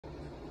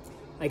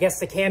I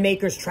guess the Cam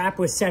Akers trap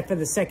was set for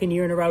the second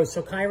year in a row.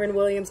 So Kyron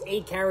Williams,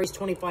 8 carries,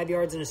 25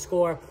 yards and a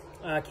score.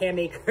 Cam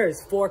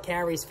Akers, 4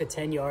 carries for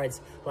 10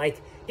 yards.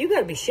 Like, you got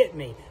to be shitting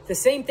me. The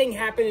same thing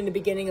happened in the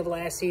beginning of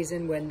last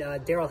season when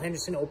Darrell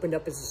Henderson opened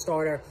up as a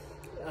starter.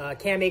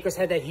 Cam Akers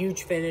had that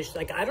huge finish.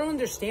 Like, I don't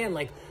understand.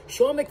 Like,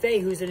 Sean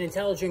McVay, who's an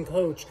intelligent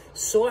coach,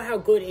 saw how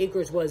good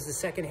Akers was the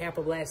second half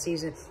of last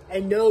season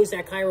and knows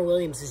that Kyron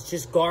Williams is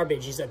just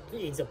garbage.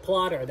 He's a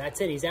plotter.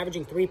 That's it. He's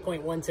averaging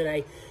 3.1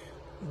 today.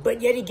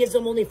 But yet he gives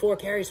them only 4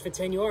 carries for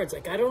 10 yards.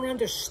 Like, I don't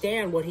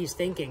understand what he's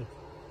thinking.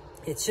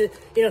 It's just,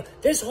 you know,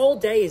 this whole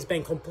day has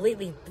been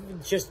completely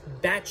just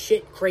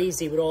batshit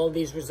crazy with all of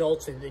these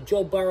results. The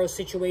Joe Burrow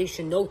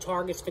situation, no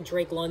targets for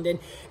Drake London.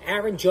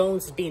 Aaron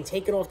Jones is being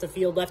taken off the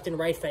field left and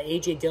right for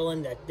A.J.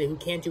 Dillon, who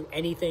can't do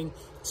anything.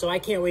 So I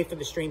can't wait for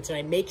the stream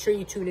tonight. Make sure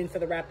you tune in for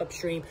the wrap-up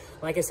stream.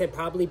 Like I said,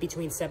 probably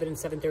between 7 and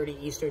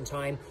 7:30 Eastern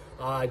time.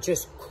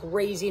 Just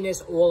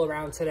craziness all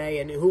around today.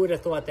 And who would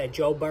have thought that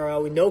Joe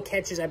Burrow, no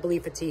catches, I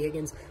believe, for T.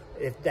 Higgins,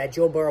 that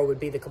Joe Burrow would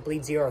be the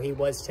complete zero he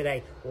was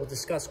today. We'll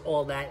discuss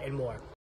all that and more.